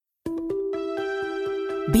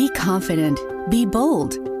Be confident, be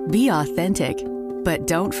bold, be authentic, but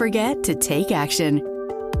don't forget to take action.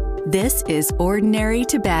 This is Ordinary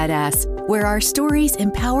to Badass, where our stories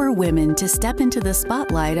empower women to step into the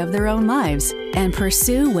spotlight of their own lives and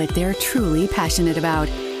pursue what they're truly passionate about.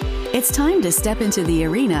 It's time to step into the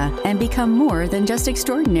arena and become more than just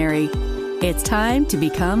extraordinary. It's time to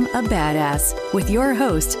become a badass with your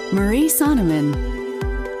host, Marie Sonneman.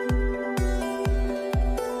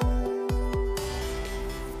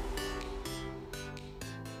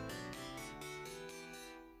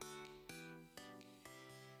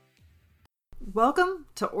 Welcome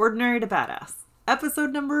to Ordinary to Badass,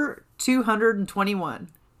 episode number 221.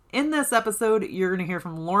 In this episode, you're going to hear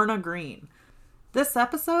from Lorna Green. This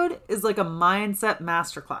episode is like a mindset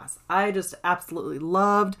masterclass. I just absolutely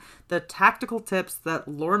loved the tactical tips that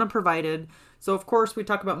Lorna provided. So, of course, we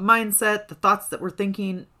talk about mindset, the thoughts that we're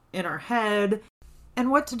thinking in our head, and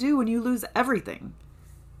what to do when you lose everything.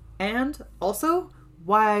 And also,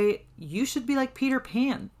 why you should be like Peter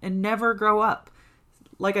Pan and never grow up.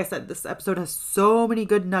 Like I said, this episode has so many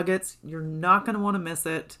good nuggets. You're not going to want to miss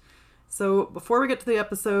it. So before we get to the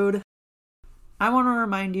episode, I want to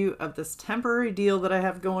remind you of this temporary deal that I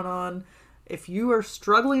have going on. If you are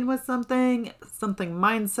struggling with something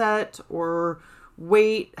mindset or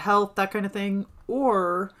weight, health, that kind of thing,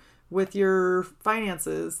 or with your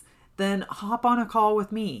finances, then hop on a call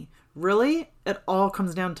with me. Really, it all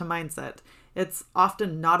comes down to mindset. It's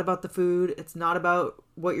often not about the food. It's not about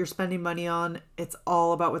what you're spending money on. It's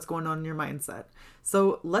all about what's going on in your mindset.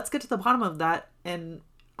 So let's get to the bottom of that. And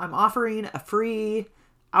I'm offering a free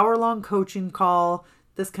hour-long coaching call.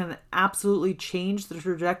 This can absolutely change the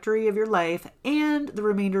trajectory of your life and the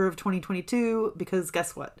remainder of 2022, because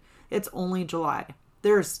guess what? It's only July.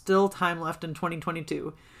 There is still time left in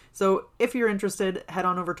 2022. So if you're interested, head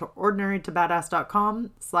on over to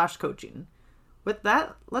ordinarytobadass.com/coaching. With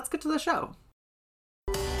that, let's get to the show.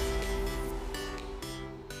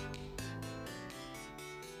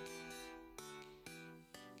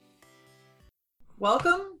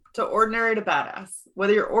 Welcome to Ordinary to Badass.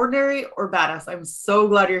 Whether you're ordinary or badass, I'm so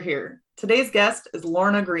glad you're here. Today's guest is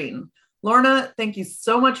Lorna Green. Lorna, thank you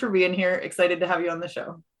so much for being here. Excited to have you on the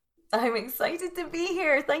show. I'm excited to be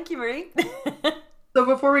here. Thank you, Marie. So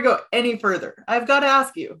before we go any further, I've got to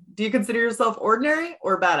ask you, do you consider yourself ordinary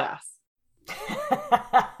or badass?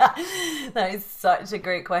 That is such a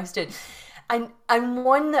great question. And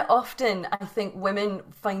one that often I think women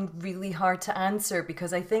find really hard to answer,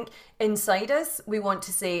 because I think inside us, we want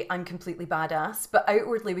to say I'm completely badass, but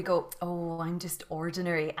outwardly we go, oh, I'm just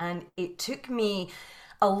ordinary. And it took me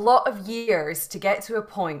a lot of years to get to a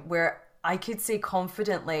point where I could say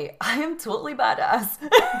confidently, I am totally badass.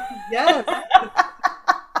 Yes.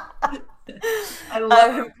 I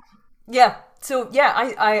love it. Yeah. So yeah,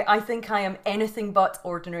 I think I am anything but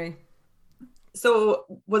ordinary. So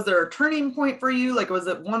was there a turning point for you? Like, was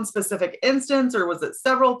it one specific instance, or was it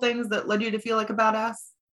several things that led you to feel like a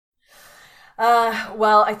badass?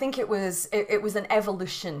 Well, I think it was an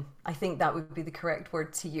evolution. I think that would be the correct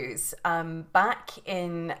word to use. Back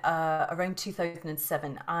in around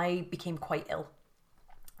 2007, I became quite ill.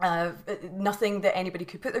 Nothing that anybody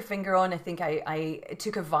could put their finger on. I think I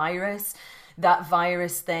took a virus. That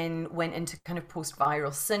virus then went into kind of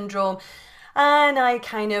post-viral syndrome. And I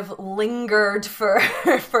kind of lingered for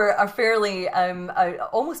a fairly,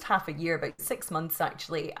 almost half a year, about 6 months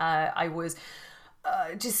actually. I was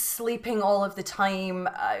just sleeping all of the time,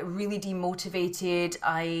 really demotivated.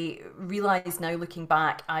 I realized now looking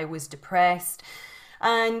back, I was depressed.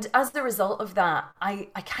 And as the result of that, I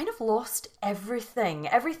kind of lost everything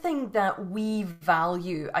that we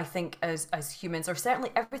value, I think, as humans, or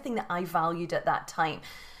certainly everything that I valued at that time.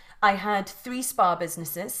 I had 3 spa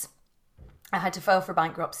businesses. I had to file for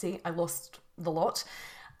bankruptcy. I lost the lot.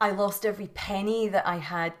 I lost every penny that I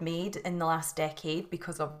had made in the last decade,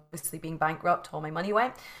 because obviously being bankrupt, all my money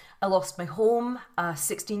went. I lost my home. A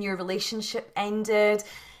 16-year relationship ended.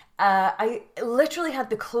 I literally had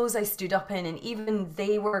the clothes I stood up in, and even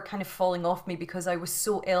they were kind of falling off me because I was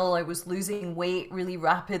so ill. I was losing weight really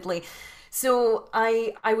rapidly. So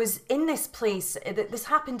I was in this place. This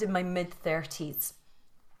happened in my mid-30s.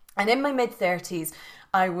 And in my mid-30s,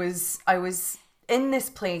 I was in this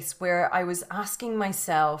place where I was asking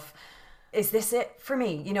myself, is this it for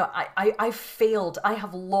me? You know, I've failed. I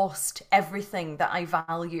have lost everything that I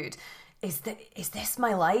valued. Is this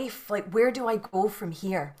my life? Like, where do I go from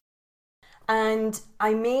here? And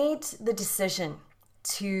I made the decision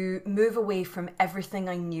to move away from everything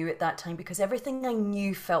I knew at that time, because everything I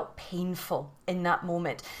knew felt painful in that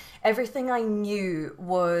moment. Everything I knew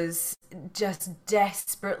was just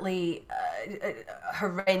desperately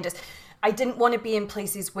horrendous. I didn't want to be in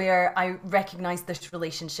places where I recognized this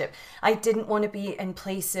relationship. I didn't want to be in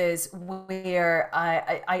places where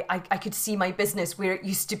I could see my business where it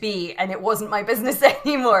used to be and it wasn't my business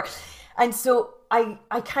anymore. And so I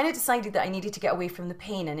kind of decided that I needed to get away from the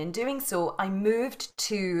pain. And in doing so, I moved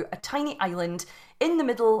to a tiny island in the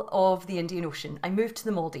middle of the Indian Ocean. I moved to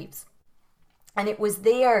the Maldives. And it was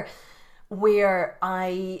there where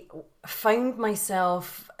I found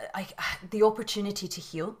myself, the opportunity to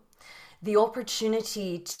heal, the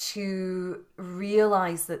opportunity to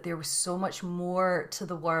realize that there was so much more to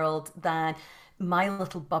the world than my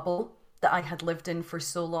little bubble that I had lived in for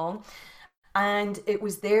so long. And it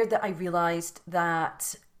was there that I realized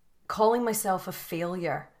that calling myself a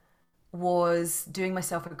failure was doing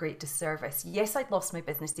myself a great disservice. Yes, I'd lost my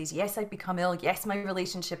businesses. Yes, I'd become ill. Yes, my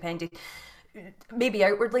relationship ended. Maybe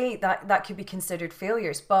outwardly that could be considered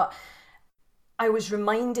failures. But I was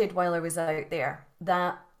reminded while I was out there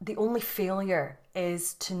that the only failure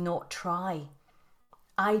is to not try.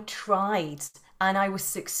 I tried and I was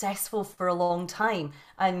successful for a long time,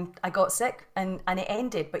 and I got sick and it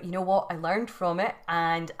ended. But you know what? I learned from it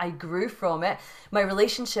and I grew from it. My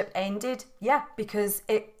relationship ended, because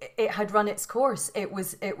it had run its course. It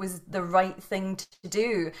was the right thing to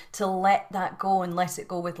do, to let that go and let it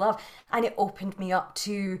go with love. And it opened me up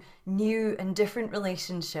to new and different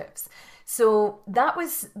relationships. So that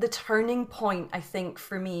was the turning point, I think,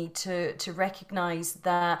 for me to recognize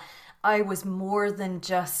that I was more than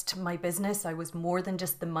just my business. I was more than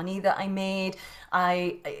just the money that I made.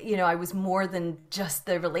 I was more than just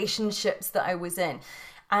the relationships that I was in.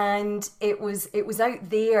 And it was out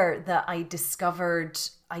there that I discovered,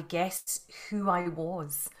 I guess, who I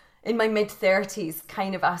was. In my mid-30s,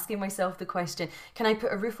 kind of asking myself the question, can I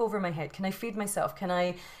put a roof over my head? Can I feed myself? Can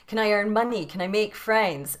I earn money? Can I make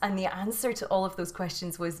friends? And the answer to all of those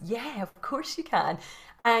questions was, yeah, of course you can.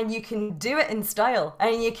 And you can do it in style,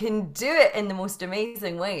 and you can do it in the most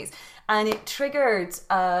amazing ways. And it triggered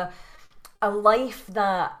a life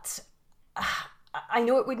that I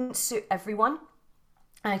know it wouldn't suit everyone.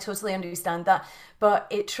 I totally understand that, but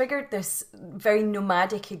it triggered this very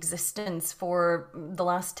nomadic existence for the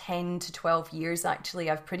last 10 to 12 years, actually.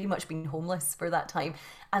 I've pretty much been homeless for that time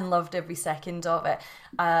and loved every second of it.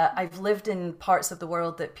 I've lived in parts of the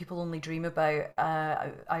world that people only dream about.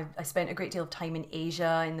 I spent a great deal of time in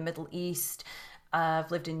Asia, in the Middle East.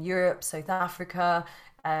 I've lived in Europe, South Africa,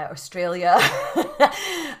 Australia,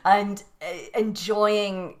 and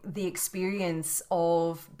enjoying the experience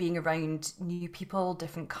of being around new people,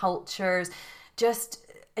 different cultures, just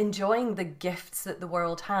enjoying the gifts that the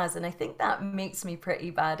world has. And I think that makes me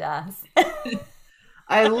pretty badass.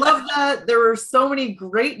 I love that. There were so many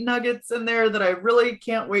great nuggets in there that I really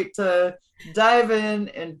can't wait to dive in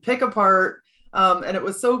and pick apart. And it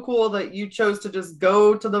was so cool that you chose to just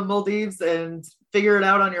go to the Maldives and figure it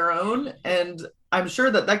out on your own. And I'm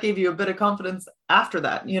sure that gave you a bit of confidence after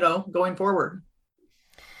that, going forward.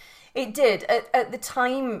 It did. At the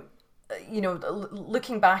time,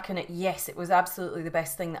 looking back on it, yes, it was absolutely the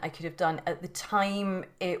best thing that I could have done. At the time,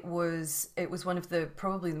 it was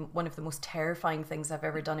probably one of the most terrifying things I've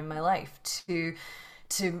ever done in my life,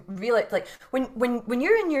 to realize, like, when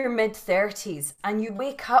you're in your mid-30s and you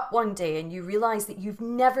wake up one day and you realize that you've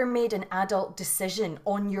never made an adult decision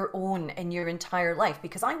on your own in your entire life.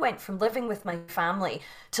 Because I went from living with my family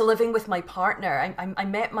to living with my partner. I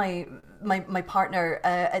met my partner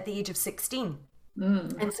at the age of 16.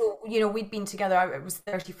 And so, we'd been together. I was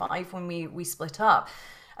 35 when we split up.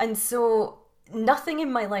 And so nothing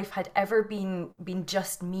in my life had ever been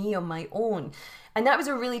just me on my own. And that was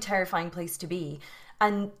a really terrifying place to be.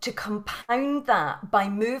 And to compound that by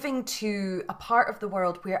moving to a part of the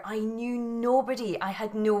world where I knew nobody, I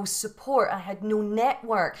had no support, I had no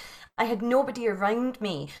network, I had nobody around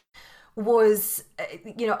me, was,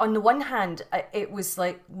 on the one hand, it was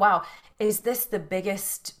like, wow, is this the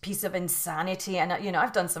biggest piece of insanity? And,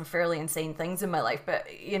 I've done some fairly insane things in my life, but,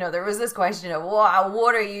 there was this question of, wow,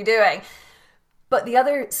 what are you doing? But the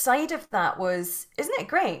other side of that was, isn't it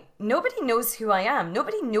great? Nobody knows who I am.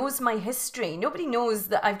 Nobody knows my history. Nobody knows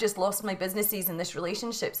that I've just lost my businesses and this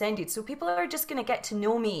relationship's ended. So people are just going to get to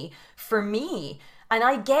know me for me. And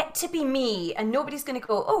I get to be me. And nobody's going to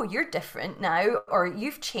go, oh, you're different now. Or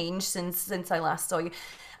you've changed since I last saw you.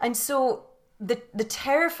 And so the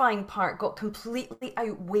terrifying part got completely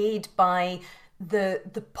outweighed by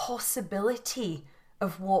the possibility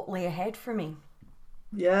of what lay ahead for me.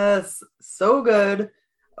 Yes, so good.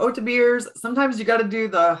 Otabeers, sometimes you got to do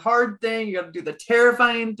the hard thing, you got to do the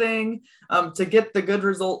terrifying thing to get the good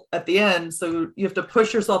result at the end. So you have to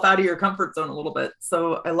push yourself out of your comfort zone a little bit.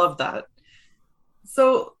 So I love that.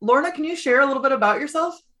 So Lorna, can you share a little bit about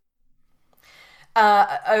yourself?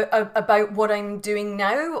 About what I'm doing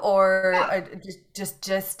now, or Yeah.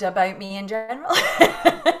 just about me in general,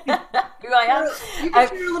 who I am. You can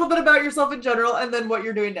share a little bit about yourself in general and then what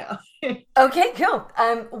you're doing now. Okay, cool.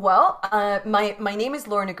 My name is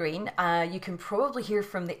Lorna Green. You can probably hear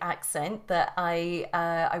from the accent that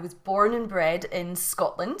I was born and bred in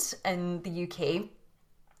Scotland in the UK.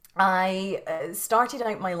 I started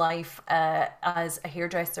out my life as a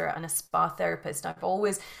hairdresser and a spa therapist. I've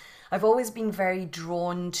always been very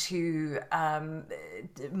drawn to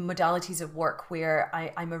modalities of work where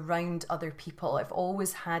I'm around other people. I've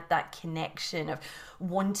always had that connection of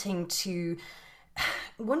wanting to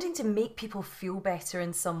make people feel better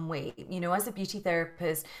in some way. You know, as a beauty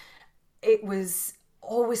therapist, it was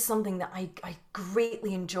always something that I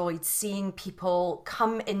greatly enjoyed, seeing people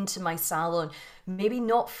come into my salon, maybe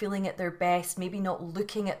not feeling at their best, maybe not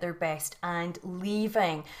looking at their best, and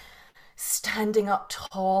leaving standing up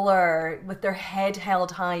taller with their head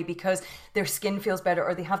held high because their skin feels better,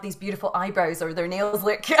 or they have these beautiful eyebrows, or their nails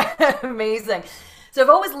look amazing. So I've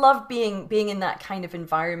always loved being in that kind of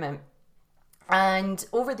environment. And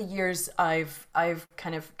over the years, I've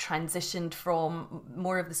kind of transitioned from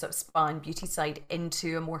more of the sort of spa and beauty side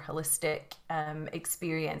into a more holistic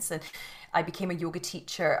experience. And I became a yoga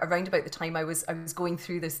teacher around about the time I was going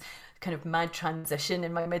through this kind of mad transition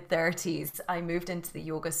in my mid-30s. I moved into the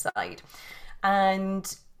yoga side,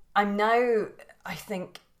 and I'm now, I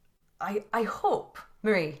think, I hope,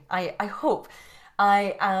 Marie, I hope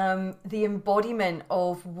I am the embodiment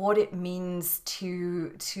of what it means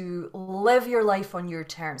to live your life on your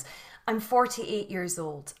terms. I'm 48 years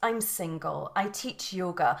old. I'm single. I teach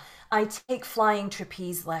yoga. I take flying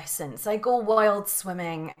trapeze lessons. I go wild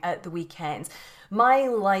swimming at the weekends. My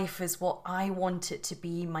life is what I want it to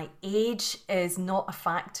be. My age is not a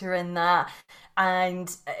factor in that.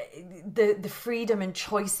 And the freedom and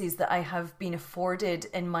choices that I have been afforded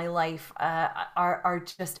in my life are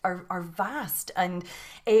vast. And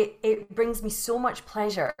it brings me so much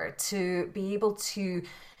pleasure to be able to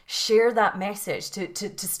share that message,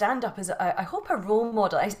 to stand up as, I hope, a role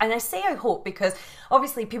model. And I say I hope because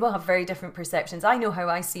obviously people have very different perceptions. I know how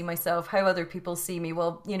I see myself, how other people see me.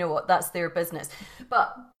 Well, you know what, that's their business.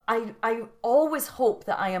 But I always hope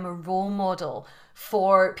that I am a role model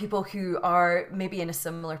for people who are maybe in a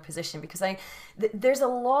similar position, because there's a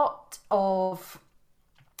lot of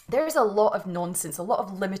nonsense, a lot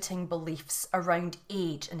of limiting beliefs around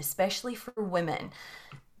age, and especially for women,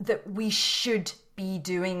 that we should be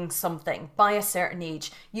doing something by a certain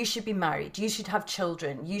age. You should be married, you should have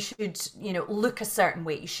children, you should, look a certain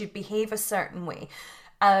way, you should behave a certain way.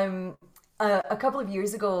 A couple of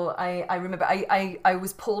years ago, I remember I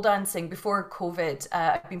was pole dancing before COVID.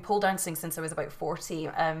 I've been pole dancing since I was about 40.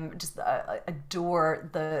 Just adore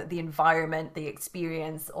the environment, the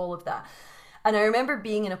experience, all of that. And I remember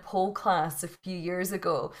being in a pole class a few years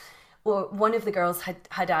ago. Well, one of the girls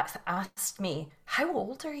had asked me, "How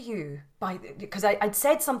old are you?" Because I'd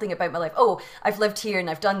said something about my life. Oh, I've lived here and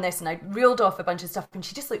I've done this, and I reeled off a bunch of stuff. And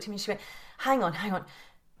she just looked at me and she went, hang on.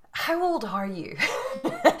 How old are you?"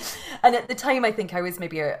 And at the time, I think I was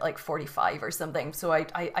maybe like 45 or something. So I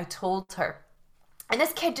told her. And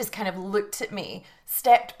this kid just kind of looked at me,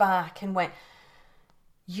 stepped back and went,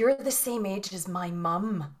 "You're the same age as my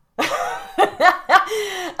mum."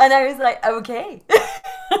 And I was like, okay.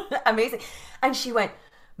 Amazing. And she went,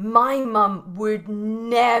 "My mum would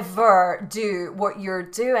never do what you're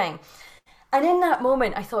doing." And in that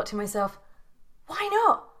moment, I thought to myself, why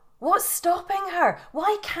not? What's stopping her?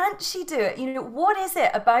 Why can't she do it? What is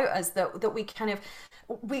it about us that we kind of,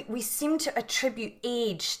 we seem to attribute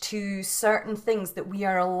age to certain things that we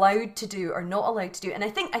are allowed to do or not allowed to do. And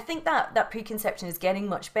I think that preconception is getting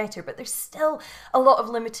much better, but there's still a lot of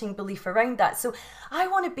limiting belief around that. So I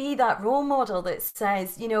want to be that role model that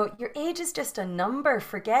says, your age is just a number,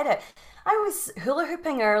 forget it. I was hula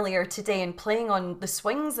hooping earlier today and playing on the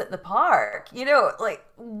swings at the park. Like,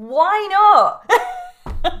 why not?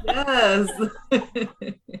 Yes.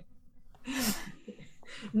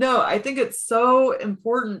 No, I think it's so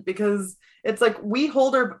important because it's like we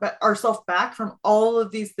hold ourselves back from all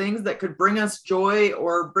of these things that could bring us joy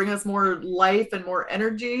or bring us more life and more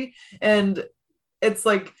energy. And it's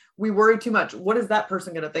like we worry too much. What is that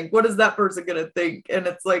person going to think? What is that person going to think? And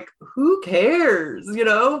it's like, who cares,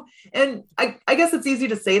 And I guess it's easy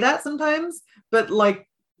to say that sometimes, but like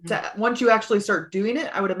once you actually start doing it,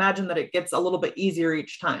 I would imagine that it gets a little bit easier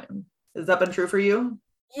each time. Has that been true for you?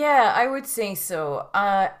 Yeah, I would say so.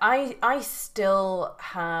 I still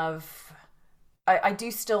have, I do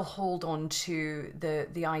still hold on to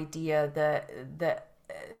the idea that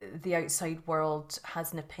the outside world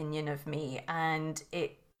has an opinion of me, and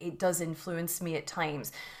it does influence me at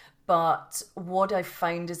times. But what I've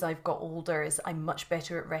found as I've got older is I'm much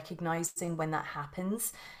better at recognizing when that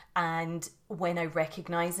happens. And when I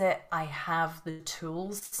recognize it, I have the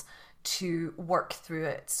tools to work through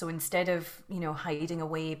it. So instead of, hiding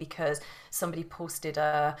away because somebody posted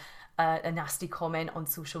a nasty comment on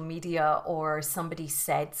social media, or somebody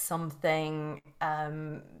said something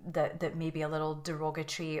that may be a little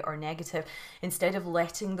derogatory or negative, instead of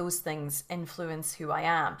letting those things influence who I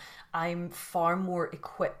am, I'm far more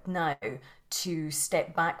equipped now to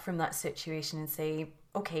step back from that situation and say,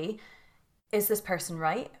 okay, is this person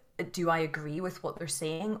right? Do I agree with what they're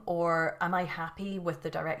saying, or am I happy with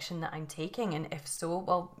the direction that I'm taking? And if so,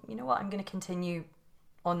 well, you know what, I'm going to continue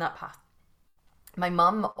on that path. My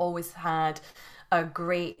mum always had a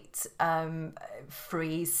great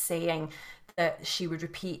phrase saying that she would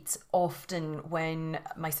repeat often when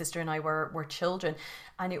my sister and I were children.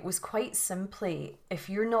 And it was quite simply, if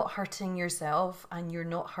you're not hurting yourself and you're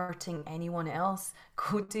not hurting anyone else,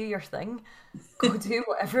 go do your thing. Go do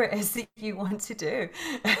whatever it is that you want to do.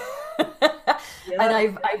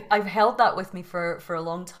 And I've held that with me for a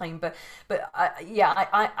long time. But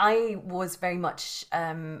I was very much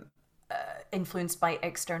influenced by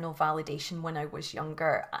external validation when I was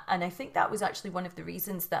younger. And I think that was actually one of the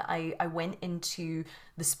reasons that I went into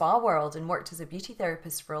the spa world and worked as a beauty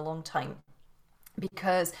therapist for a long time,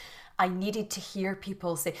 because I needed to hear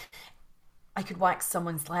people say, I could wax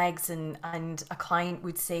someone's legs and a client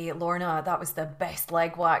would say, Lorna, that was the best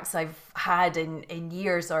leg wax I've had in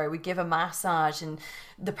years, or I would give a massage and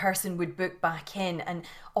the person would book back in. And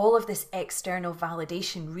all of this external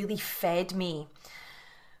validation really fed me.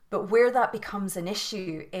 But where that becomes an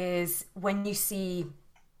issue is when you see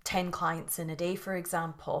 10 clients in a day, for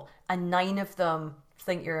example, and 9 of them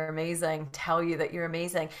think you're amazing, tell you that you're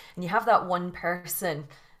amazing, and you have that one person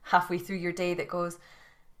halfway through your day that goes,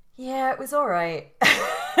 yeah, it was all right.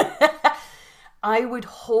 I would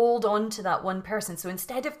hold on to that one person. So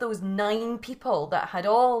instead of those 9 people that had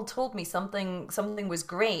all told me something was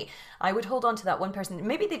great, I would hold on to that one person.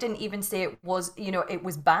 Maybe they didn't even say it was, it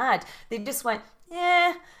was bad. They just went,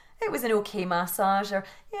 yeah, it was an okay massage, or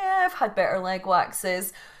yeah, I've had better leg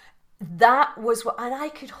waxes. That was what, and I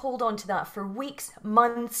could hold on to that for weeks,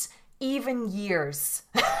 months, even years.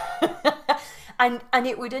 and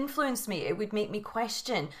it would influence me. It would make me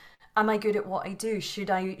question, am I good at what I do?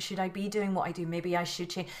 Should I be doing what I do? Maybe I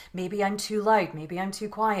should change. Maybe I'm too loud. Maybe I'm too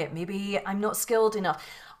quiet. Maybe I'm not skilled enough.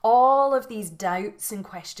 All of these doubts and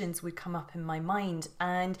questions would come up in my mind,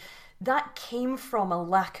 and that came from a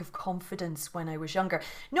lack of confidence when I was younger.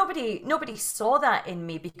 Nobody saw that in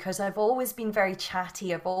me because I've always been very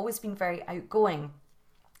chatty. I've always been very outgoing.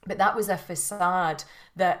 But that was a facade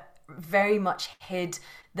that very much hid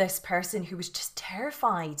this person who was just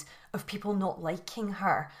terrified of people not liking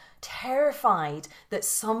her, terrified that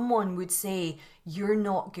someone would say, you're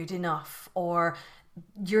not good enough, or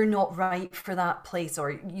you're not right for that place,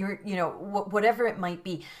 or whatever it might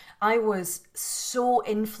be. I was so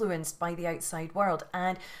influenced by the outside world.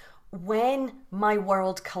 And when my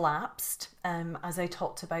world collapsed, as I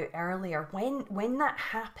talked about earlier, when that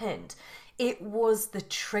happened, it was the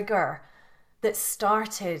trigger that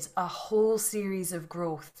started a whole series of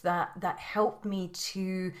growth that helped me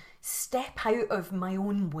to step out of my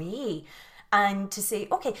own way and to say,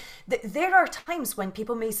 okay, there are times when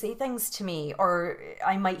people may say things to me, or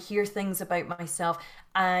I might hear things about myself,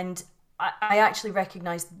 and I actually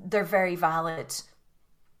recognize they're very valid.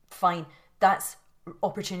 Fine, that's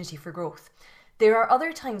opportunity for growth. There are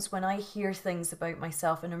other times when I hear things about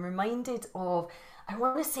myself and I'm reminded of, I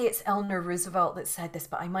want to say it's Eleanor Roosevelt that said this,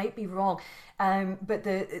 but I might be wrong. But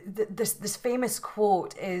this famous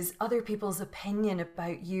quote is, other people's opinion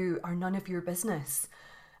about you are none of your business.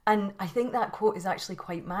 And I think that quote is actually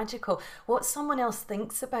quite magical. What someone else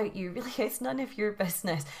thinks about you really is none of your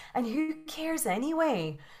business. And who cares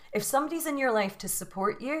anyway? If somebody's in your life to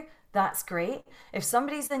support you, that's great. If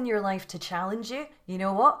somebody's in your life to challenge you, you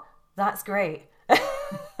know what? That's great.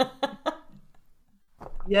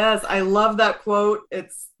 Yes, I love that quote.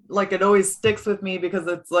 It's like, it always sticks with me because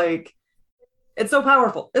it's like, it's so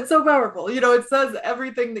powerful. It's so powerful. It says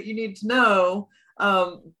everything that you need to know.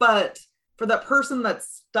 But for that person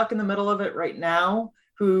that's stuck in the middle of it right now,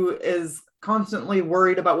 who is constantly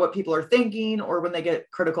worried about what people are thinking, or when they get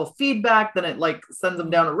critical feedback, then it like sends them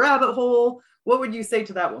down a rabbit hole. What would you say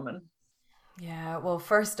to that woman? Yeah, well,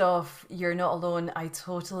 first off, you're not alone. I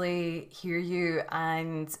totally hear you.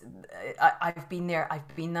 And I've been there.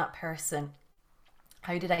 I've been that person.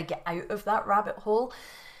 How did I get out of that rabbit hole?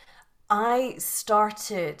 I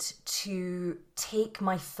started to take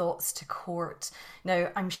my thoughts to court.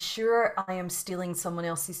 Now, I'm sure I am stealing someone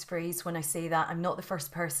else's phrase when I say that. I'm not the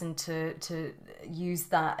first person to use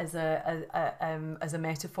that as a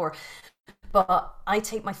metaphor, but I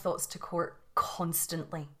take my thoughts to court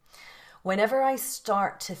constantly. Whenever I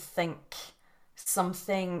start to think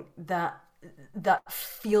something that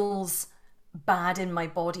feels bad in my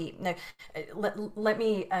body. Now, let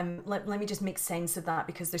me just make sense of that,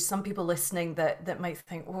 because there's some people listening that might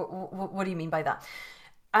think, what do you mean by that?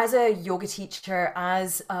 As a yoga teacher,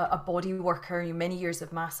 as a body worker, many years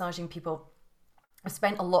of massaging people, I've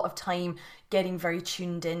spent a lot of time getting very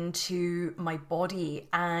tuned into my body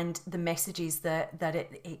and the messages that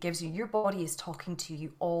it gives you. Your body is talking to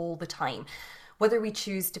you all the time. Whether we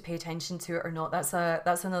choose to pay attention to it or not,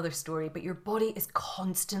 that's another story. But your body is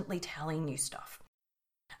constantly telling you stuff.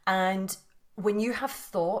 And when you have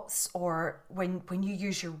thoughts, or when you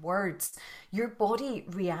use your words, your body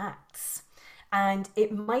reacts. And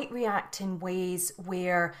it might react in ways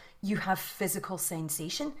where you have physical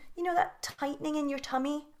sensation. You know, that tightening in your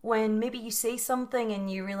tummy when maybe you say something and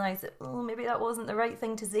you realize that, oh, maybe that wasn't the right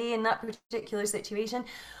thing to say in that particular situation.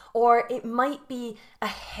 Or it might be a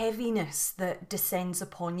heaviness that descends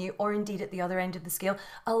upon you, or indeed at the other end of the scale,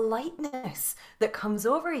 a lightness that comes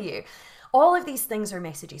over you. All of these things are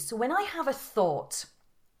messages. So when I have a thought,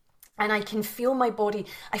 and I can feel my body,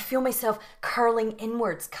 I feel myself curling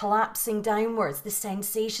inwards, collapsing downwards. The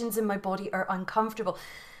sensations in my body are uncomfortable.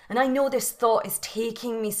 And I know this thought is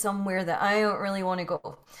taking me somewhere that I don't really want to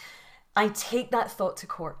go. I take that thought to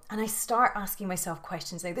court and I start asking myself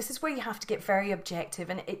questions. Now, this is where you have to get very objective,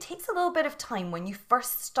 and it takes a little bit of time when you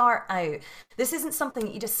first start out. This isn't something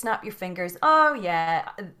that you just snap your fingers, oh yeah,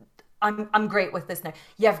 I'm great with this now.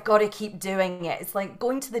 You've got to keep doing it. It's like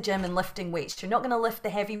going to the gym and lifting weights. You're not going to lift the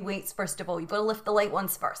heavy weights first of all. You've got to lift the light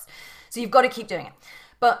ones first. So you've got to keep doing it.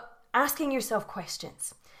 But asking yourself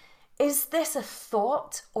questions. Is this a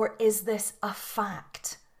thought or is this a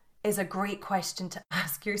fact? Is a great question to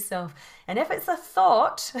ask yourself. And if it's a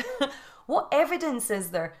thought, what evidence is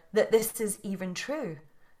there that this is even true?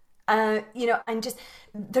 And just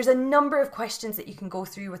there's a number of questions that you can go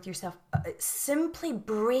through with yourself, simply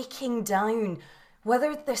breaking down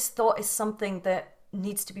whether this thought is something that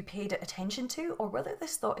needs to be paid attention to, or whether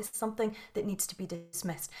this thought is something that needs to be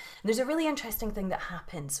dismissed. And there's a really interesting thing that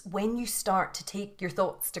happens when you start to take your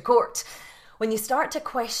thoughts to court. When you start to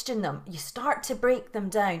question them, you start to break them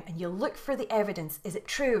down and you look for the evidence. Is it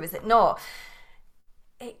true? Is it not?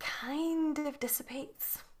 It kind of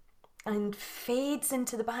dissipates and fades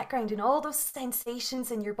into the background, and all those sensations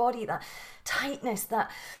in your body, that tightness, that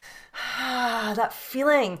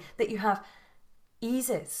feeling that you have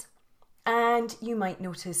eases. And you might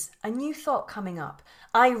notice a new thought coming up.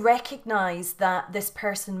 I recognize that this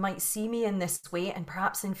person might see me in this way, and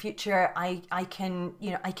perhaps in future I can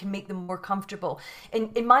make them more comfortable.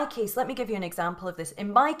 In my case, let me give you an example of this.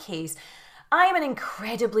 In my case, I'm an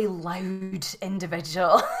incredibly loud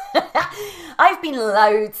individual. I've been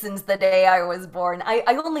loud since the day I was born. I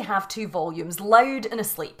only have 2 volumes, loud and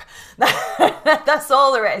asleep. That's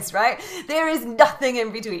all there is, right? There is nothing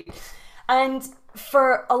in between. And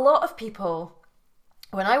for a lot of people,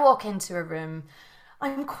 when I walk into a room,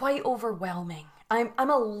 I'm quite overwhelming. I'm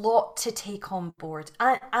a lot to take on board.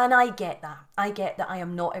 And I get that. I get that I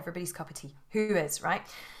am not everybody's cup of tea. Who is, right?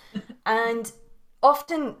 And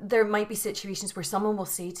often there might be situations where someone will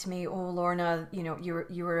say to me, "Oh, Lorna,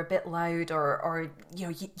 you were a bit loud," or you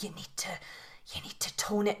need to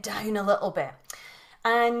tone it down a little bit.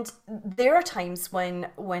 And there are times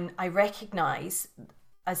when I recognize,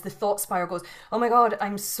 as the thought spiral goes, oh my God,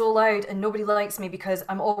 I'm so loud and nobody likes me because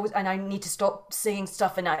and I need to stop saying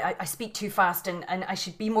stuff, and I speak too fast, and I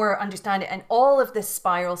should be more understanding, and all of this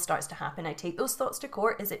spiral starts to happen. I take those thoughts to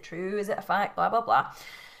court. Is it true? Is it a fact? Blah, blah, blah.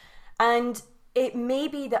 And it may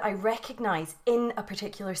be that I recognize in a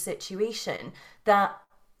particular situation that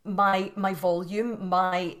my volume,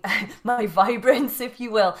 my vibrance, if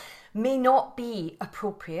you will, may not be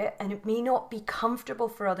appropriate, and it may not be comfortable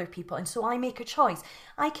for other people. And so I make a choice.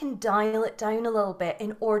 I can dial it down a little bit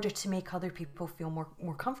in order to make other people feel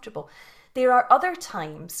more comfortable. There are other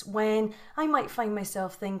times when I might find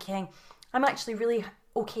myself thinking, I'm actually really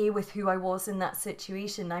okay with who I was in that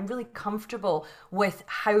situation. I'm really comfortable with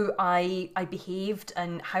how I behaved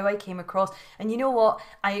and how I came across. And you know what?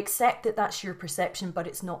 I accept that that's your perception, but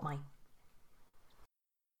it's not mine.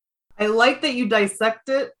 I like that you dissect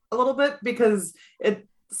it a little bit, because it's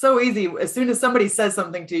so easy. As soon as somebody says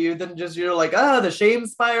something to you, then just you're like, the shame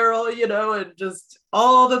spiral, and just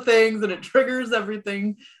all the things, and it triggers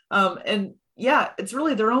everything. And yeah, it's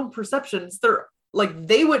really their own perceptions. They're like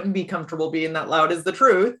they wouldn't be comfortable being that loud is the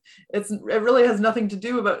truth. It really has nothing to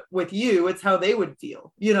do with you. It's how they would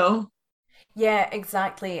feel, you know? Yeah,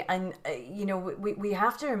 exactly. And, we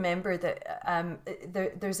have to remember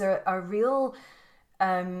that there's a real,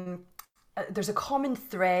 there's a common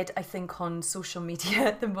thread, I think, on social media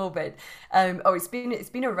at the moment. It's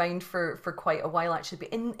been around for quite a while, actually, but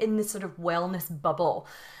in this sort of wellness bubble,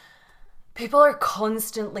 people are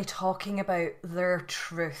constantly talking about their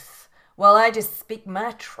truth. Well, I just speak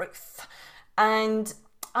my truth. And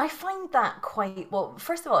I find that well,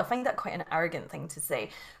 first of all, I find that quite an arrogant thing to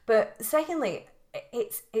say. But secondly,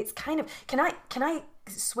 it's kind of, can I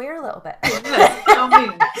swear a little bit? Yes, tell me.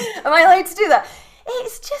 Am I allowed to do that?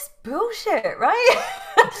 It's just bullshit, right?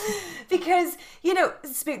 Because,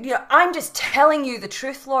 I'm just telling you the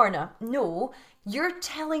truth, Lorna. No, you're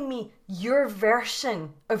telling me your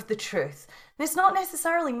version of the truth. And it's not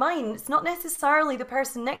necessarily mine. It's not necessarily the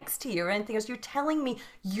person next to you or anything else. You're telling me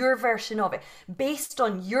your version of it based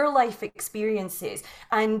on your life experiences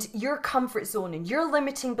and your comfort zone and your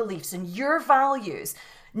limiting beliefs and your values,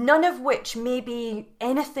 none of which may be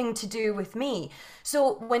anything to do with me.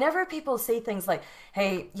 So whenever people say things like,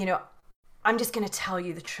 hey, I'm just going to tell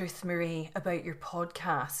you the truth, Marie, about your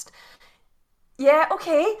podcast. Yeah,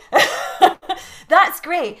 okay. That's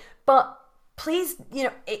great. But please,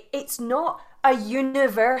 it's not a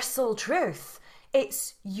universal truth.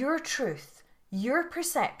 It's your truth, your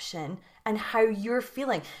perception, and how you're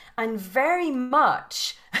feeling. And very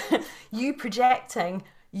much you projecting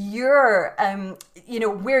your,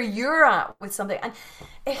 where you're at with something. And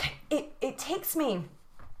it takes me,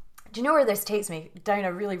 do you know where this takes me? Down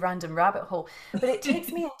a really random rabbit hole. But it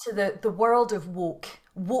takes me into the world of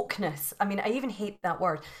wokeness. I mean, I even hate that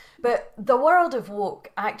word. But the world of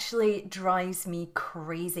woke actually drives me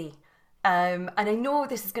crazy. And I know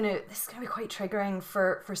this is gonna be quite triggering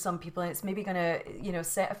for some people, and it's maybe gonna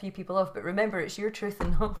set a few people off. But remember, it's your truth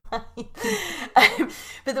and not mine.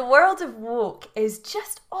 But the world of woke is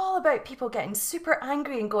just all about people getting super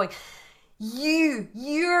angry and going,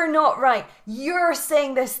 you're not right. You're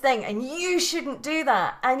saying this thing, and you shouldn't do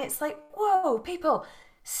that. And it's like, whoa, people,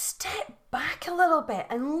 step back a little bit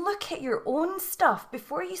and look at your own stuff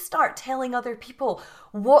before you start telling other people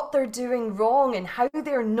what they're doing wrong and how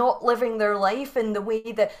they're not living their life in the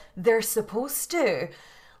way that they're supposed to.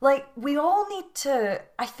 Like, we all need to,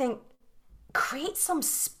 I think, create some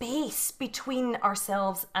space between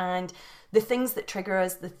ourselves and the things that trigger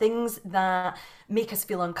us, the things that make us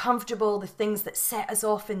feel uncomfortable, the things that set us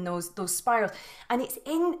off in those spirals. And it's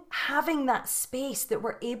in having that space that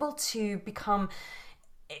we're able to become.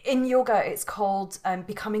 In yoga, it's called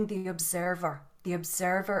becoming the observer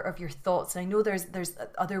of your thoughts. And I know there's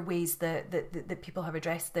other ways that people have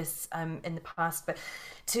addressed this in the past, but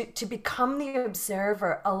to become the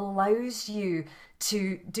observer allows you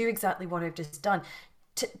to do exactly what I've just done,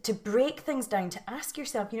 to break things down, to ask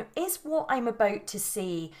yourself, is what I'm about to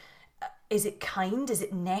say, is it kind? Is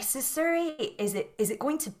it necessary? Is it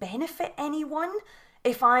going to benefit anyone?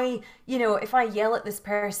 If I yell at this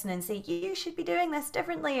person and say, you should be doing this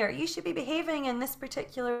differently, or you should be behaving in this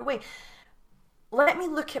particular way, let me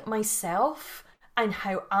look at myself and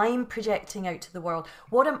how I'm projecting out to the world.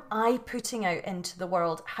 What am I putting out into the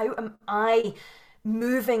world? How am I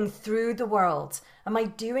moving through the world? Am I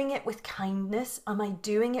doing it with kindness? Am I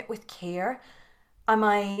doing it with care? Am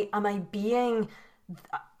I being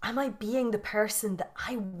the person that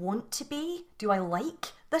I want to be? Do I like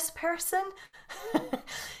this person?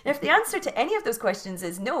 If the answer to any of those questions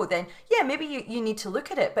is no, then yeah, maybe you need to look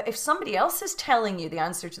at it. But if somebody else is telling you the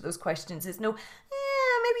answer to those questions is no,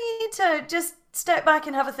 yeah, maybe you need to just step back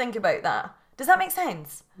and have a think about that. Does that make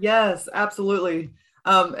sense? Yes, absolutely.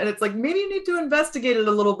 And it's like, maybe you need to investigate it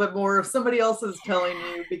a little bit more if somebody else is telling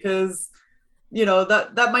you, because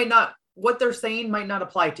that might not, what they're saying might not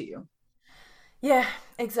apply to you. Yeah,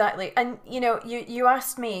 exactly. And you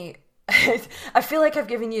asked me, I feel like I've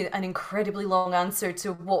given you an incredibly long answer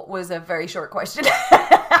to what was a very short question.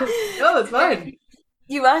 No, it's fine.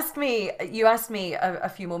 You asked me a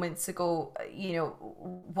few moments ago,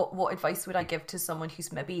 what advice would I give to someone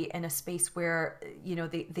who's maybe in a space where,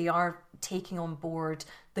 they are taking on board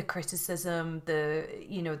the criticism, the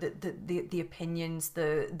opinions,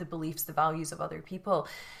 the beliefs, the values of other people.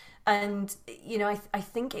 And, I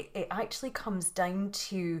think it actually comes down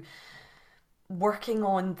to working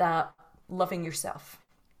on that loving yourself.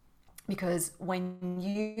 Because when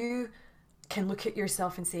you can look at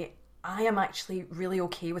yourself and say, I am actually really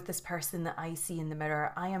okay with this person that I see in the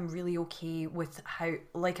mirror. I am really okay with how,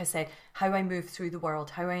 like I said, how I move through the world,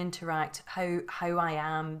 how I interact, how I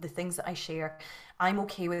am, the things that I share. I'm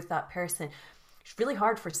okay with that person. it's really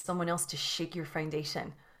hard for someone else to shake your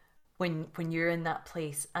foundation when you're in that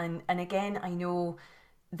place. And again, I know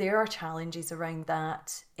there are challenges around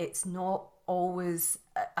that. It's not always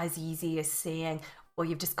as easy as saying, well,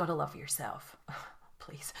 you've just got to love yourself.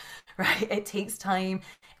 Please, right? It takes time.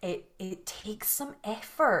 It takes some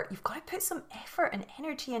effort. You've got to put some effort and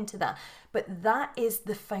energy into that. But that is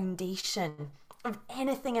the foundation of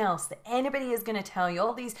anything else that anybody is going to tell you.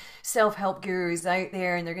 All these self-help gurus out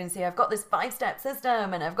there, and they're going to say, I've got this 5-step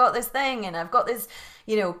system, and I've got this thing, and I've got this,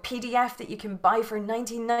 PDF that you can buy for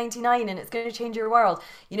 $19.99, and it's going to change your world.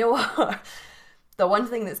 You know what? The one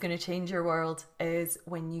thing that's going to change your world is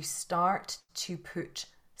when you start to put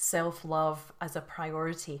self-love as a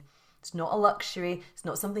priority. It's not a luxury. It's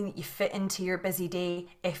not something that you fit into your busy day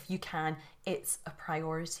if you can. It's a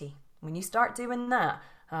priority. When you start doing that,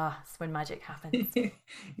 that's when magic happens.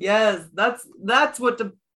 Yes, that's what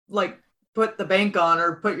to put the bank on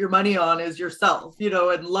or put your money on is yourself,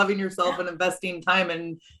 and loving yourself and investing time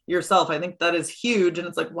in yourself. I think that is huge. And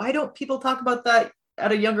it's like, why don't people talk about that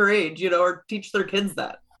at a younger age, or teach their kids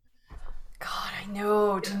that? God, I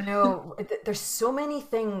know. Do you know, there's so many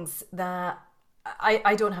things that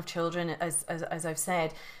I don't have children, as I've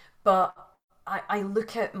said, but I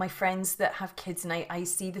look at my friends that have kids, and I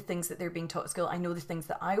see the things that they're being taught at school. I know the things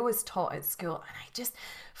that I was taught at school, and I just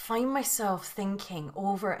find myself thinking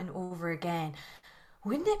over and over again,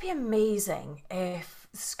 wouldn't it be amazing if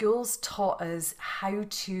schools taught us how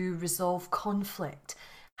to resolve conflict,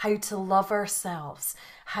 how to love ourselves,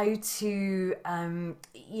 how to, how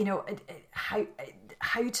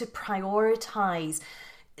to prioritize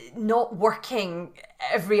not working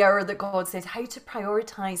every hour that God says, how to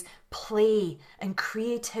prioritize play and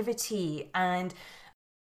creativity and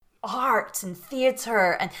art and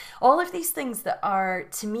theatre and all of these things that are,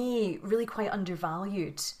 to me, really quite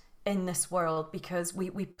undervalued in this world, because we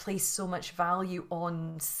place so much value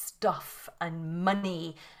on stuff and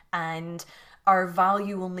money, and our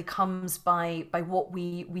value only comes by what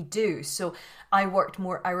we do. So I worked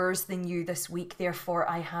more hours than you this week, therefore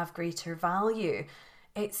I have greater value.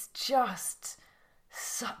 It's just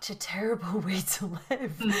such a terrible way to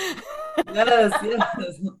live. Yes.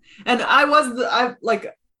 And I'm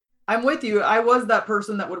with you. I was that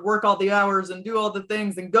person that would work all the hours and do all the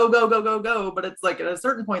things and go. But it's like at a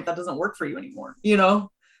certain point that doesn't work for you anymore,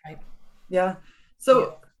 Right. Yeah.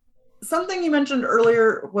 So something you mentioned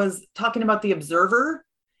earlier was talking about the observer.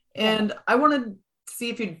 And I wanted to see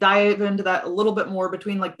if you dive into that a little bit more,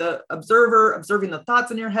 between the observer, observing the thoughts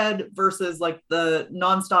in your head versus the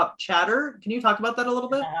nonstop chatter. Can you talk about that a little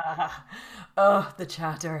bit? Oh, the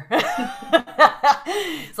chatter.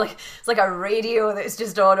 It's like a radio that's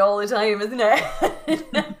just on all the time, isn't it?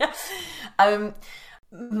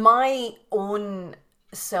 My own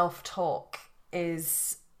self-talk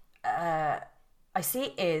is, I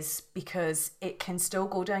say is because it can still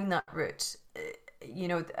go down that route.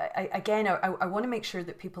 I want to make sure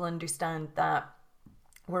that people understand that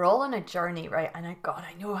we're all on a journey, right? And I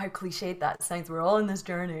know how cliched that sounds. We're all on this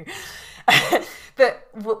journey. But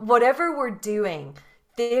whatever we're doing,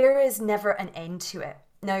 there is never an end to it.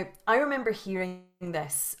 Now, I remember hearing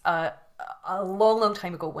this a long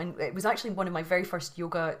time ago, when it was actually one of my very first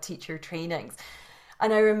yoga teacher trainings.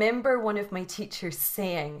 And I remember one of my teachers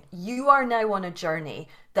saying, you are now on a journey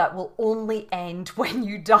that will only end when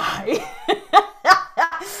you die.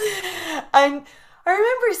 And I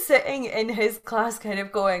remember sitting in his class kind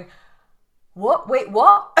of going, what? Wait,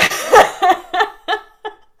 what?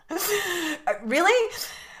 Really?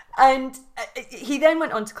 And he then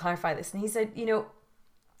went on to clarify this, and he said,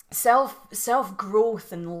 self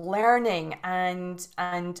growth and learning and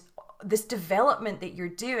this development that you're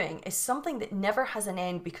doing is something that never has an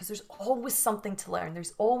end, because there's always something to learn.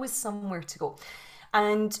 There's always somewhere to go.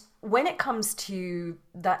 And when it comes to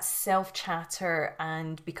that self-chatter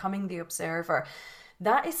and becoming the observer,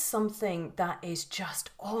 that is something that is just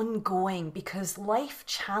ongoing, because life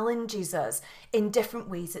challenges us in different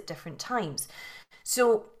ways at different times.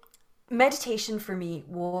 So meditation for me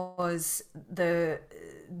was the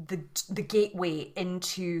gateway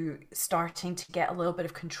into starting to get a little bit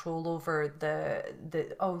of control over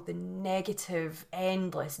the negative,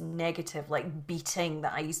 endless negative beating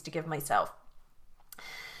that I used to give myself.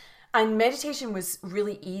 And meditation was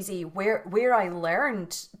really easy. Where I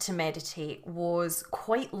learned to meditate was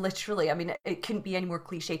quite literally, I mean, it couldn't be any more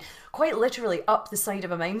cliche, quite literally up the side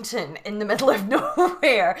of a mountain in the middle of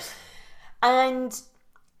nowhere. And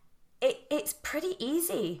it's pretty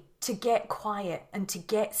easy to get quiet and to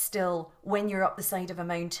get still when you're up the side of a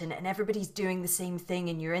mountain and everybody's doing the same thing,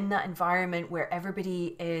 and you're in that environment where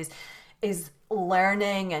everybody is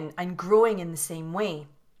learning and growing in the same way.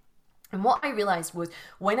 And what I realized was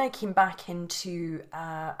when I came back into,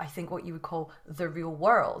 I think what you would call the real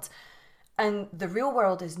world, and the real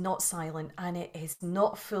world is not silent, and it is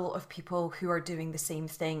not full of people who are doing the same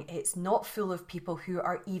thing. It's not full of people who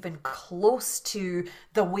are even close to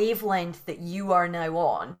the wavelength that you are now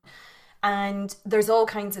on. And there's all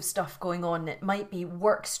kinds of stuff going on. It might be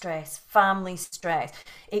work stress, family stress.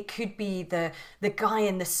 It could be the guy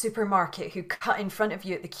in the supermarket who cut in front of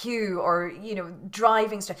you at the queue, or, you know,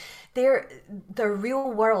 driving stress. The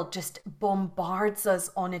real world just bombards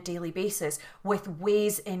us on a daily basis with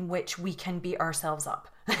ways in which we can beat ourselves up.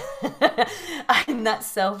 And that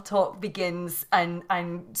self-talk begins and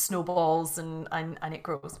snowballs and it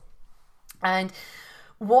grows. And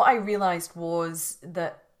what I realized was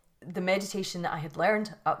that the meditation that I had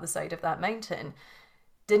learned up the side of that mountain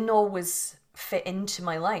didn't always fit into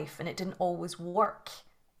my life, and it didn't always work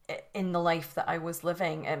in the life that I was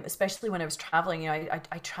living, especially when I was traveling. You know,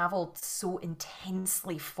 I traveled so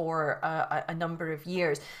intensely for a number of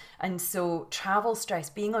years. And so travel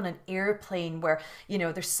stress, being on an airplane where, you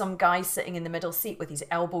know, there's some guy sitting in the middle seat with his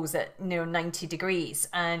elbows at, you know, 90 degrees,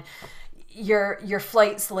 and your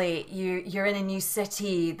flight's late, you're in a new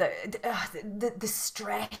city, the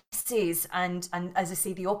stresses and as I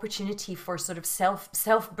say, the opportunity for sort of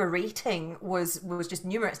self berating was just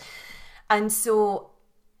numerous. And so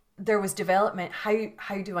there was development.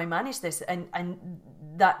 How do I manage this? And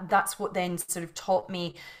that's what then sort of taught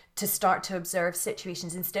me to start to observe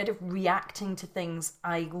situations. Instead of reacting to things,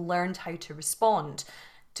 I learned how to respond.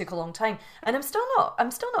 Took a long time, and I'm still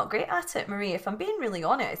not great at it, Marie, if I'm being really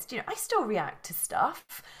honest. You know, I still react to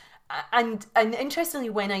stuff, and interestingly,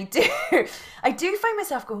 when I do I do find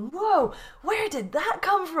myself going, whoa, where did that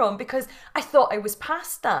come from? Because I thought I was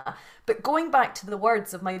past that. But going back to the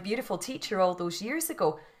words of my beautiful teacher all those years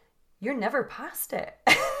ago, you're never past it.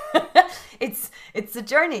 It's a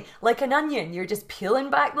journey, like an onion. You're just peeling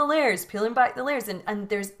back the layers, and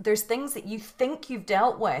there's things that you think you've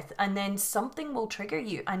dealt with, and then something will trigger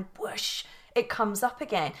you, and whoosh, it comes up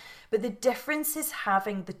again. But the difference is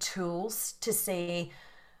having the tools to say,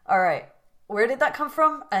 all right, where did that come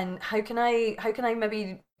from, and how can I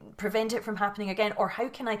maybe prevent it from happening again, or how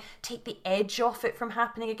can I take the edge off it from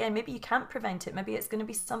happening again? Maybe you can't prevent it. Maybe it's going to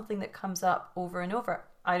be something that comes up over and over.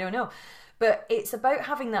 I don't know. But it's about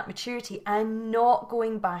having that maturity and not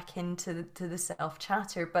going back into the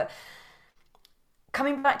self-chatter, but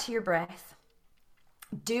coming back to your breath,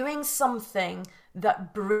 doing something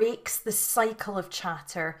that breaks the cycle of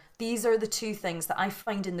chatter. These are the two things that I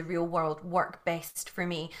find in the real world work best for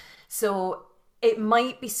me. So it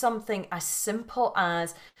might be something as simple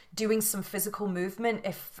as doing some physical movement.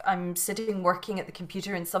 If I'm sitting working at the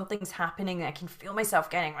computer and something's happening, I can feel myself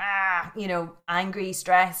getting, angry,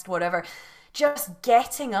 stressed, whatever. Just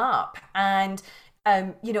getting up and,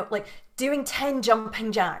 like doing 10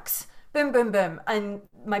 jumping jacks. Boom, boom, boom. And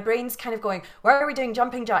my brain's kind of going, why are we doing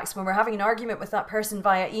jumping jacks when we're having an argument with that person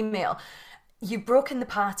via email? You've broken the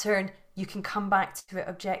pattern. You can come back to it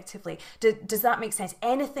objectively. Does that make sense?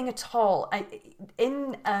 Anything at all?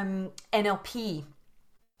 In NLP,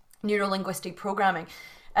 neuro-linguistic programming,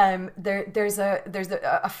 there's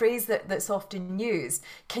a phrase that's often used.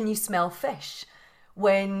 Can you smell fish?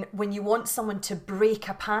 When you want someone to break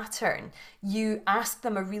a pattern, you ask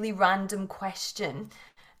them a really random question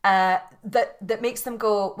that makes them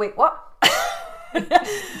go, wait, what?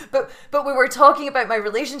 but we were talking about my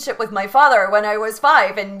relationship with my father when I was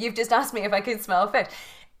 5, and you've just asked me if I could smell fish.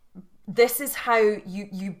 This is how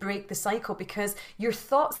you break the cycle, because your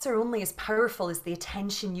thoughts are only as powerful as the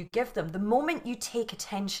attention you give them. The moment you take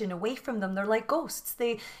attention away from them, they're like ghosts.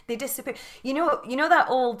 They disappear. You know that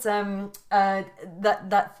old that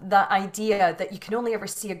idea that you can only ever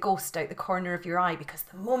see a ghost out the corner of your eye, because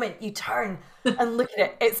the moment you turn and look at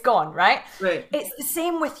it, it's gone, right? Right. It's the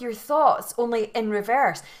same with your thoughts, only in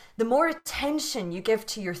reverse. The more attention you give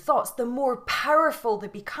to your thoughts, the more powerful they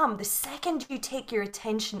become. The second you take your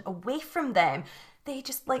attention away from them, they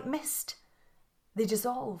just like mist. They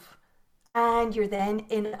dissolve. And you're then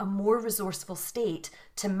in a more resourceful state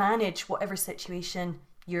to manage whatever situation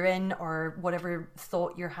you're in or whatever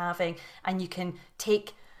thought you're having. And you can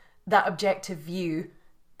take that objective view,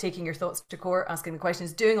 taking your thoughts to court, asking the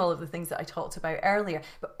questions, doing all of the things that I talked about earlier.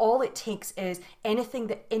 But all it takes is anything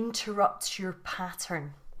that interrupts your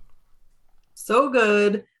pattern. So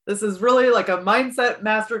good. This is really like a mindset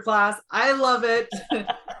masterclass. I love it.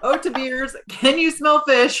 Oh, to beers. Can you smell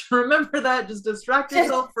fish? Remember that. Just distract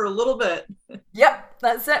yourself for a little bit. Yep,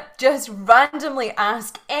 that's it. Just randomly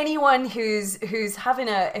ask anyone who's having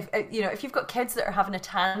if you've got kids that are having a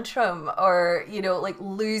tantrum or, like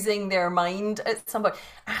losing their mind at some point,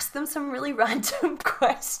 ask them some really random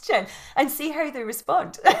question and see how they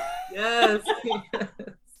respond. Yes.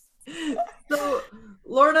 So,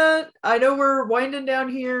 Lorna, I know we're winding down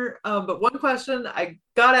here, but one question I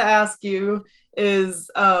gotta ask you is,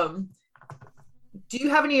 do you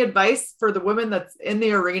have any advice for the women that's in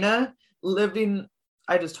the arena living?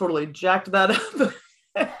 I just totally jacked that up. For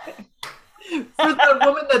the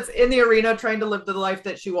woman that's in the arena trying to live the life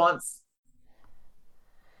that she wants.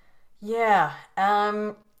 Yeah.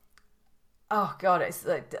 Oh God, it's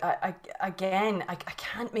like I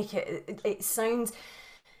can't make it. It sounds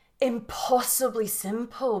impossibly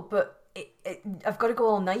simple, but I've got to go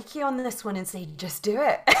all Nike on this one and say, just do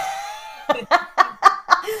it.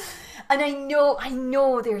 And I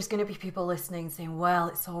know there's going to be people listening saying, well,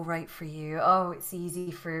 it's all right for you. Oh, it's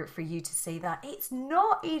easy for you to say that. It's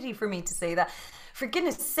not easy for me to say that. For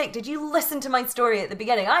goodness sake, did you listen to my story at the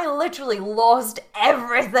beginning? I literally lost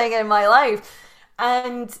everything in my life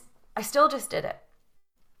and I still just did it.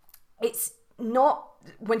 It's not,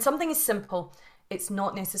 when something is simple, it's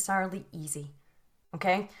not necessarily easy.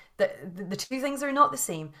 Okay? The two things are not the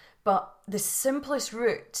same, but the simplest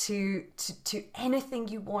route to anything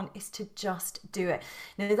you want is to just do it.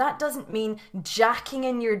 Now that doesn't mean jacking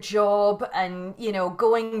in your job and,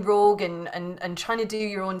 going rogue and trying to do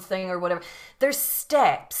your own thing or whatever. There's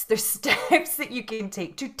steps that you can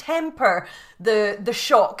take to temper the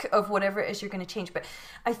shock of whatever it is you're going to change. But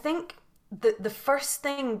I think the first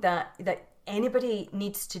thing that anybody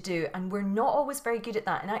needs to do, and we're not always very good at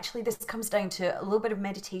that, and actually this comes down to a little bit of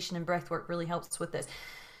meditation and breath work really helps with this.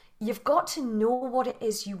 You've got to know what it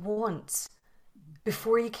is you want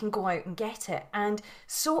before you can go out and get it. And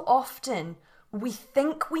so often we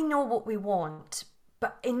think we know what we want,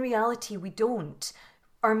 but in reality we don't.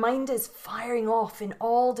 Our mind is firing off in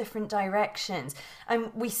all different directions, and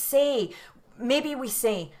maybe we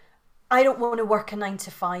say I don't want to work a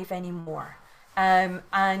 9-to-5 anymore.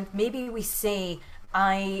 And maybe we say,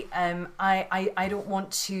 I don't want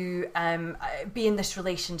to be in this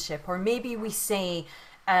relationship, or maybe we say,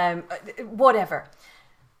 whatever.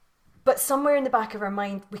 But somewhere in the back of our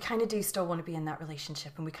mind, we kind of do still want to be in that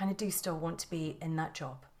relationship, and we kind of do still want to be in that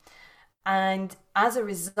job. And as a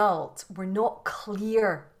result, we're not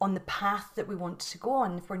clear on the path that we want to go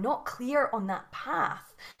on. If we're not clear on that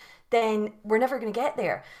path, then we're never going to get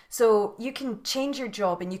there. So you can change your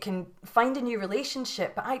job and you can find a new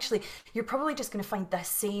relationship, but actually you're probably just going to find the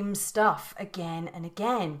same stuff again and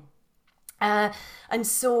again. And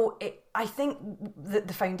so I think that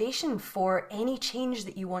the foundation for any change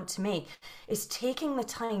that you want to make is taking the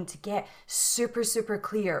time to get super, super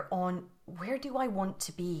clear on, where do I want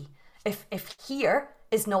to be? If here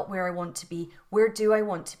is not where I want to be, where do I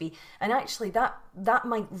want to be? And actually that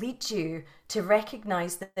might lead you to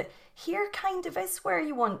recognize that here kind of is where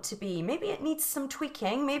you want to be. Maybe it needs some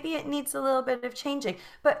tweaking, maybe it needs a little bit of changing,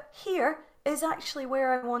 but here is actually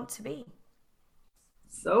where I want to be.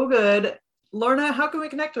 So good. Lorna, how can we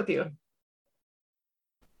connect with you?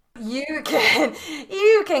 You can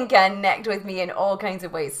connect with me in all kinds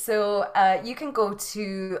of ways. So you can go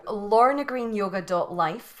to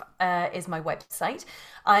lornagreenyoga.life is my website.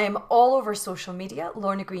 I'm all over social media,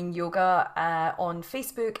 Lorna Green Yoga, on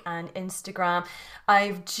Facebook and Instagram.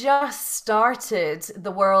 I've just started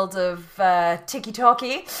the world of TikTok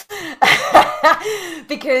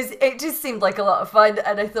because it just seemed like a lot of fun,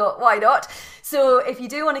 and I thought, why not? So if you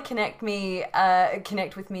do want to connect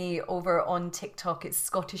with me over on TikTok, it's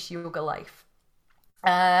Scottish Yoga Life.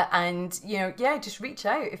 And just reach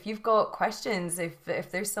out if you've got questions.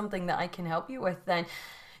 If there's something that I can help you with, then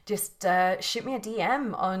just shoot me a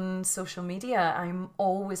DM on social media. I'm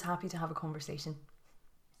always happy to have a conversation.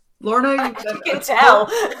 Lorna, you can tell.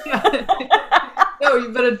 No,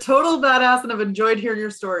 you've been a total badass, and I've enjoyed hearing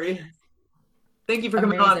your story. Thank you for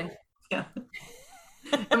coming on. Yeah.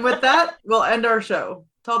 And with that, we'll end our show.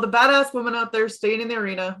 To all the badass women out there staying in the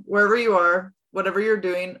arena, wherever you are, whatever you're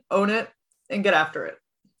doing, own it and get after it.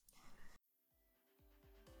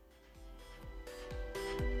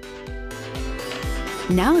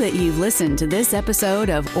 Now that you've listened to this episode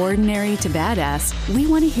of Ordinary to Badass, we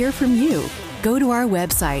want to hear from you. Go to our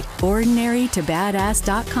website,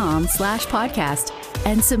 ordinarytobadass.com/podcast,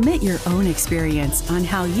 and submit your own experience on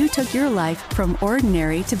how you took your life from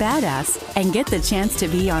ordinary to badass, and get the chance to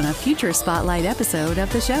be on a future Spotlight episode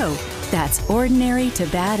of the show. That's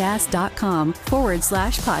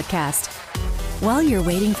ordinarytobadass.com/podcast. While you're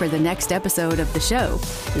waiting for the next episode of the show,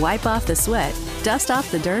 wipe off the sweat, dust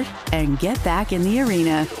off the dirt, and get back in the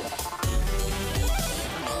arena.